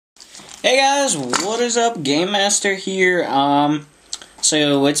Hey guys, what is up? Game Master here.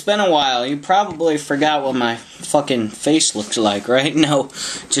 So it's been a while. You probably forgot what my fucking face looks like, right? No,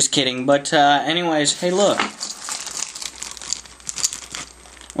 just kidding. But anyways, hey look.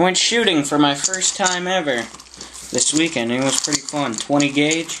 I went shooting for my first time ever this weekend. It was pretty fun. 20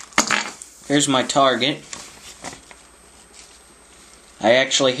 gauge. Here's my target. I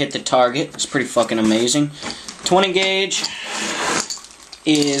actually hit the target. It's pretty fucking amazing. 20 gauge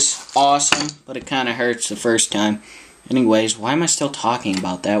is awesome, but it kind of hurts the first time. Anyways, why am I still talking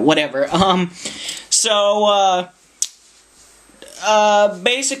about that? Whatever.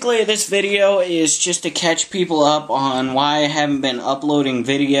 Basically this video is just to catch people up on why I haven't been uploading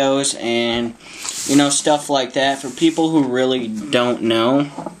videos and, you know, stuff like that for people who really don't know,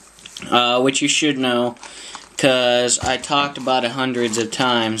 which you should know, because I talked about it hundreds of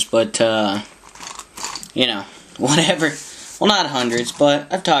times, but, you know, whatever. Well, not hundreds,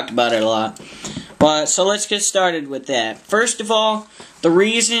 but I've talked about it a lot. But, so let's get started with that. First of all, the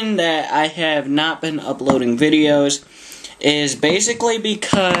reason that I have not been uploading videos is basically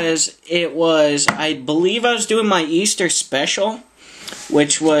because it was, I believe I was doing my Easter special,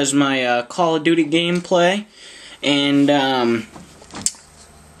 which was my Call of Duty gameplay, and I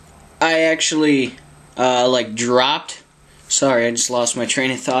actually, dropped, sorry, I just lost my train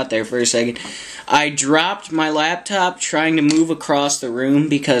of thought there for a second. I dropped my laptop trying to move across the room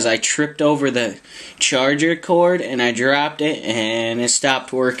because I tripped over the charger cord and I dropped it and it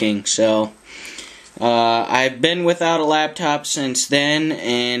stopped working. So I've been without a laptop since then,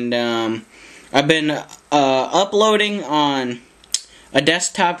 and I've been uploading on a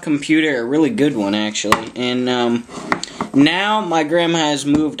desktop computer, a really good one actually. And now my grandma has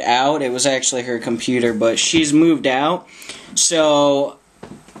moved out. It was actually her computer, but she's moved out. So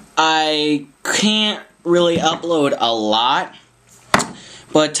I can't really upload a lot,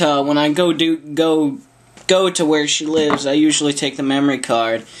 but when I go to where she lives, I usually take the memory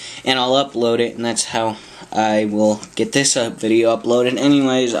card and I'll upload it, and that's how I will get this video uploaded.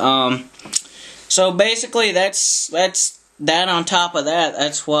 Anyways, so basically that's that. On top of that,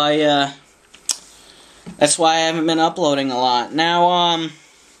 that's why I haven't been uploading a lot. Now,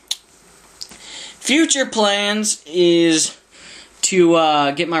 future plans is to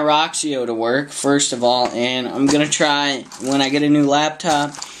get my Roxio to work, first of all, and I'm going to try, when I get a new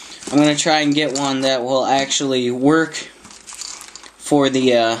laptop, I'm going to try and get one that will actually work for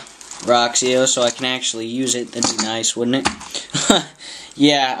the Roxio, so I can actually use it. That'd be nice, wouldn't it?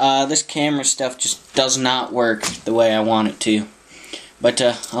 Yeah, this camera stuff just does not work the way I want it to. But,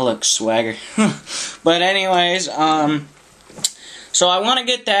 I'll look swagger. But anyways, so I want to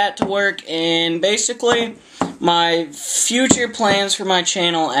get that to work, and basically my future plans for my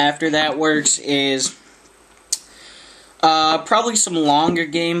channel after that works is probably some longer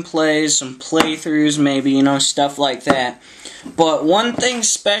gameplays, some playthroughs maybe, you know, stuff like that. But one thing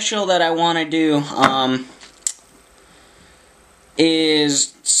special that I want to do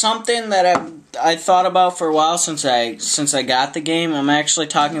is something that I thought about for a while since I got the game. I'm actually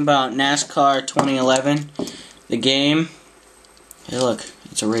talking about NASCAR 2011, the game. Hey look,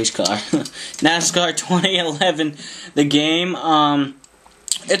 it's a race car. NASCAR 2011, the game.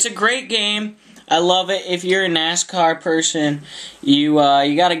 It's a great game. I love it. If you're a NASCAR person, you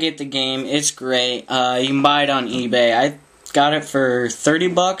gotta get the game. It's great. You can buy it on eBay. I got it for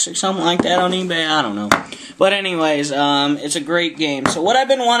 $30 or something like that on eBay. I don't know. But anyways, it's a great game. So what I've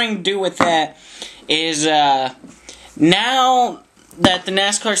been wanting to do with that is, now that the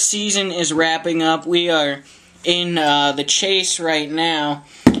NASCAR season is wrapping up, we are in the chase right now,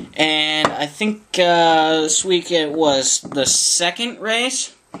 and I think this week it was the second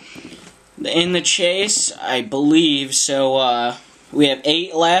race in the chase, I believe. So we have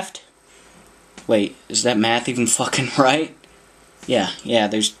 8 left. Wait, is that math even fucking right? Yeah,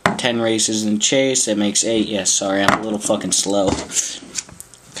 there's 10 races in the chase. That makes 8. Yeah, sorry, I'm a little fucking slow.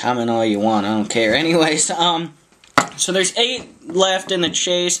 Comment all you want, I don't care. Anyways, so there's 8 left in the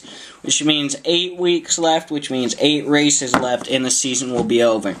chase, which means 8 weeks left, which means 8 races left, and the season will be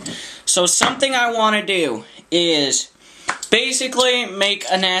over. So something I want to do is basically make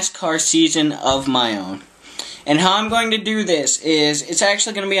a NASCAR season of my own. And how I'm going to do this is, it's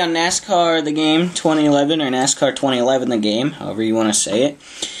actually going to be on NASCAR the Game 2011, or NASCAR 2011 the Game, however you want to say it.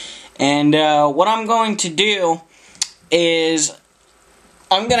 And what I'm going to do is,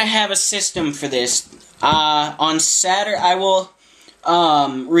 I'm going to have a system for this. On Saturday, I will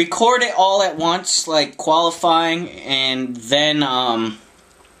record it all at once, like qualifying, and then I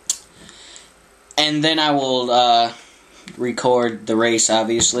will record the race,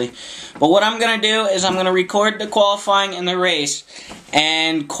 obviously. But what I'm going to do is I'm going to record the qualifying and the race.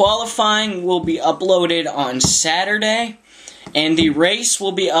 And qualifying will be uploaded on Saturday, and the race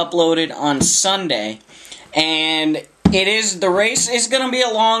will be uploaded on Sunday. And the race is going to be a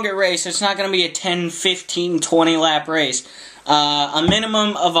longer race. It's not going to be a 10, 15, 20 lap race. A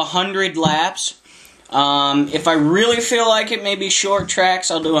minimum of 100 laps. If I really feel like it, maybe short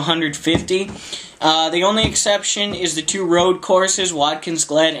tracks, I'll do 150. The only exception is the 2 road courses, Watkins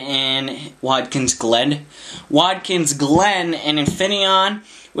Glen and Infineon,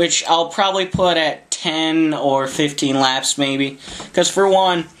 which I'll probably put at 10 or 15 laps maybe. Because for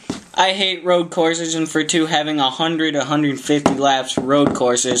one, I hate road courses, and for two, having 100, 150 laps for road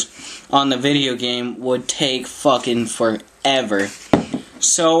courses on the video game would take fucking forever.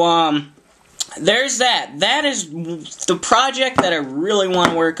 So, there's that. That is the project that I really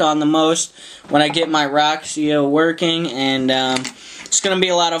want to work on the most when I get my Roxio working, and it's going to be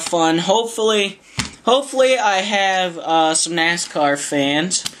a lot of fun. Hopefully I have some NASCAR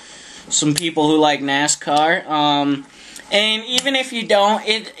fans, some people who like NASCAR, and even if you don't,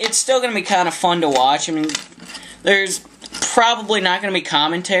 it's still going to be kind of fun to watch. I mean, there's probably not going to be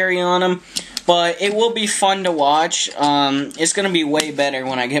commentary on them, but it will be fun to watch. It's going to be way better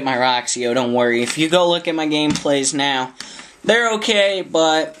when I get my Roxio, don't worry. If you go look at my gameplays now, they're okay,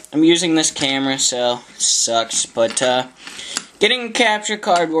 but I'm using this camera, so it sucks. But getting a capture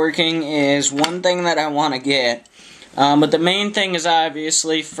card working is one thing that I want to get. But the main thing is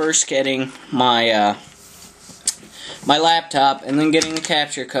obviously first getting my my laptop, and then getting the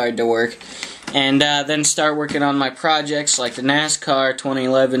capture card to work. And then start working on my projects like the NASCAR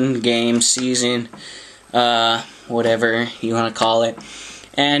 2011 game, season, whatever you want to call it.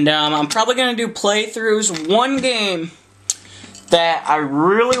 And I'm probably going to do playthroughs. One game that I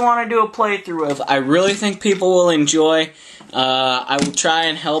really want to do a playthrough of, I really think people will enjoy. I will try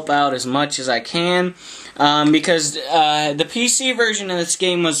and help out as much as I can, because the PC version of this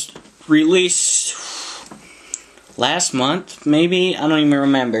game was released last month, maybe? I don't even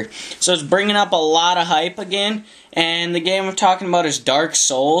remember. So it's bringing up a lot of hype again, and the game I'm talking about is Dark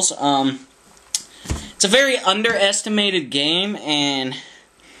Souls. It's a very underestimated game, and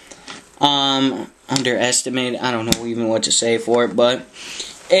underestimated, I don't know even what to say for it, but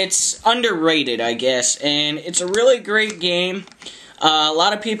it's underrated, I guess, and it's a really great game. A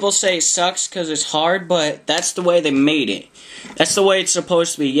lot of people say it sucks because it's hard, but that's the way they made it. That's the way it's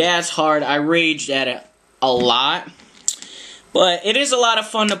supposed to be. Yeah, it's hard. I raged at it a lot, but it is a lot of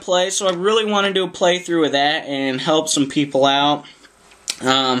fun to play, so I really want to do a playthrough of that and help some people out.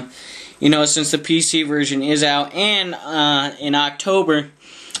 You know, since the PC version is out, and in October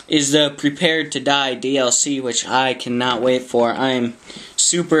is the Prepared to Die DLC, which I cannot wait for. I'm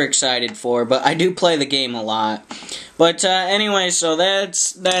super excited for, but I do play the game a lot. But anyway, so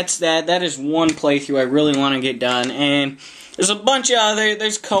that's that. That is one playthrough I really want to get done, and there's a bunch of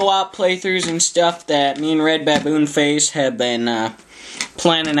there's co-op playthroughs and stuff that me and Red Baboon Face have been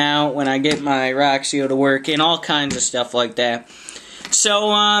planning out when I get my Roxio to work, and all kinds of stuff like that.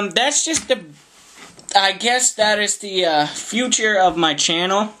 So, that's just I guess that is the future of my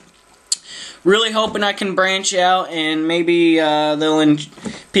channel. Really hoping I can branch out, and maybe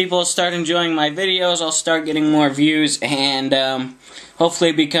people will start enjoying my videos. I'll start getting more views, and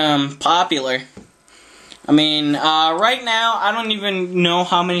hopefully become popular. I mean, right now, I don't even know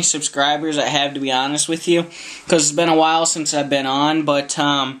how many subscribers I have, to be honest with you, because it's been a while since I've been on, but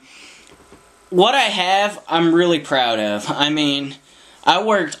what I have, I'm really proud of. I mean, I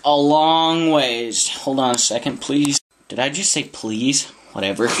worked a long ways. Hold on a second, please. Did I just say please?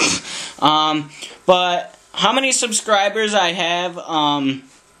 Whatever. But how many subscribers I have, I'm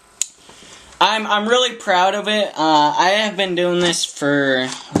really proud of it. I have been doing this for,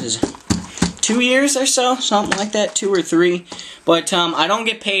 what is it, 2 years or so? Something like that, 2 or 3. But I don't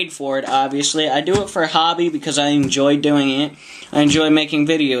get paid for it, obviously. I do it for a hobby because I enjoy doing it. I enjoy making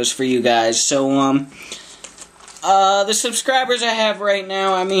videos for you guys. So, the subscribers I have right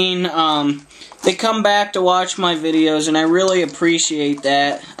now, I mean, they come back to watch my videos, and I really appreciate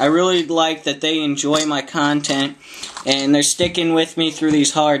that. I really like that they enjoy my content, and they're sticking with me through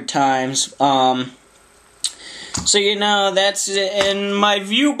these hard times. So, you know, that's it. And my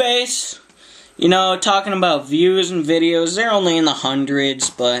view base, you know, talking about views and videos, they're only in the hundreds,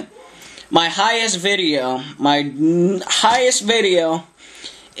 but my highest video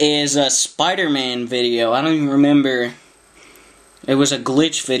is a Spider-Man video. I don't even remember. It was a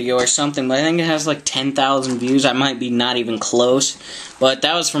glitch video or something, but I think it has like 10,000 views. I might be not even close, but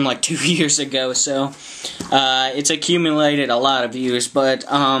that was from like 2 years ago, so it's accumulated a lot of views. But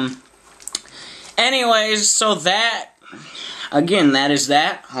anyways, so that again, that is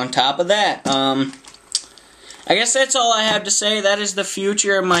that. On top of that, I guess that's all I have to say. That is the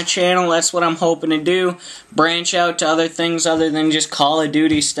future of my channel. That's what I'm hoping to do. Branch out to other things other than just Call of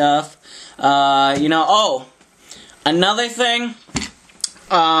Duty stuff. You know, oh, another thing,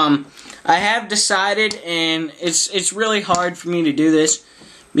 I have decided, and it's really hard for me to do this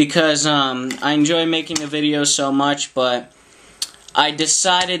because I enjoy making the videos so much, but I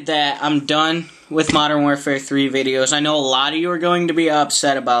decided that I'm done with Modern Warfare 3 videos. I know a lot of you are going to be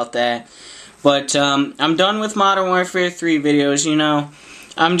upset about that, but I'm done with Modern Warfare 3 videos, you know.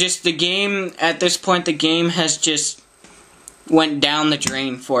 The game, at this point, the game has just went down the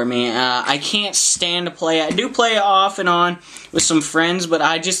drain for me. I can't stand to play it. I do play it off and on with some friends, but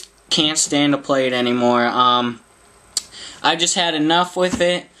I just can't stand to play it anymore. I just had enough with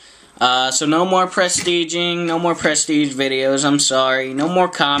it. So no more prestiging, no more prestige videos, I'm sorry. No more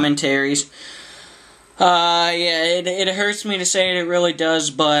commentaries. Yeah, it hurts me to say it really does,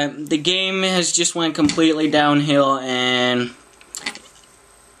 but the game has just went completely downhill, and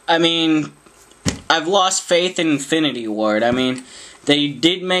I mean, I've lost faith in Infinity Ward. I mean, they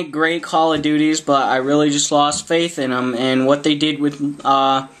did make great Call of Duties, but I really just lost faith in them, and what they did with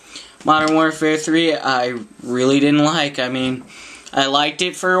Modern Warfare 3, I really didn't like. I mean, I liked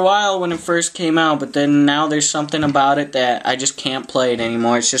it for a while when it first came out, but then now there's something about it that I just can't play it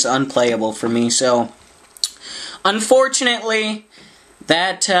anymore. It's just unplayable for me, so unfortunately,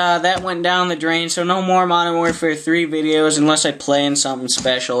 that went down the drain, so no more Modern Warfare 3 videos unless I play in something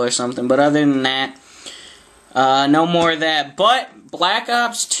special or something, but other than that, no more of that. But Black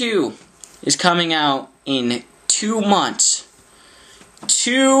Ops 2 is coming out in 2 months.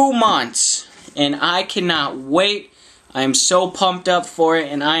 2 months, and I cannot wait. I am so pumped up for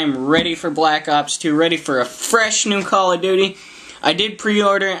it, and I am ready for Black Ops 2, ready for a fresh new Call of Duty. I did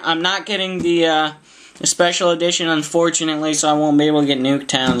pre-order it. I'm not getting the special edition, unfortunately, so I won't be able to get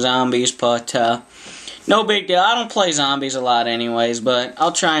Nuketown Zombies, but no big deal. I don't play zombies a lot anyways, but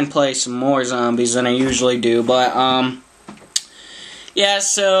I'll try and play some more zombies than I usually do, but yeah,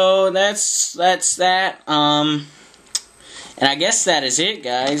 so that's that. And I guess that is it,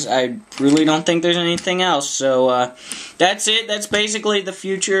 guys. I really don't think there's anything else. So, that's it. That's basically the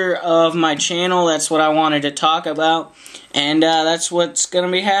future of my channel. That's what I wanted to talk about. And that's what's going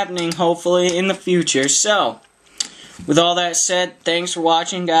to be happening, hopefully, in the future. So, with all that said, thanks for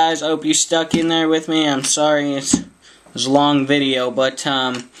watching, guys. I hope you stuck in there with me. I'm sorry it was a long video, but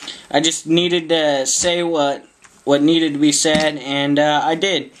I just needed to say what needed to be said, and I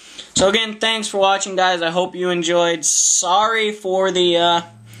did. So again, thanks for watching, guys. I hope you enjoyed. Sorry for the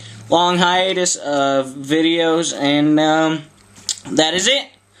long hiatus of videos, and that is it.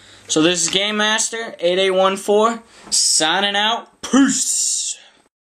 So this is Game Master 8814 signing out. Peace.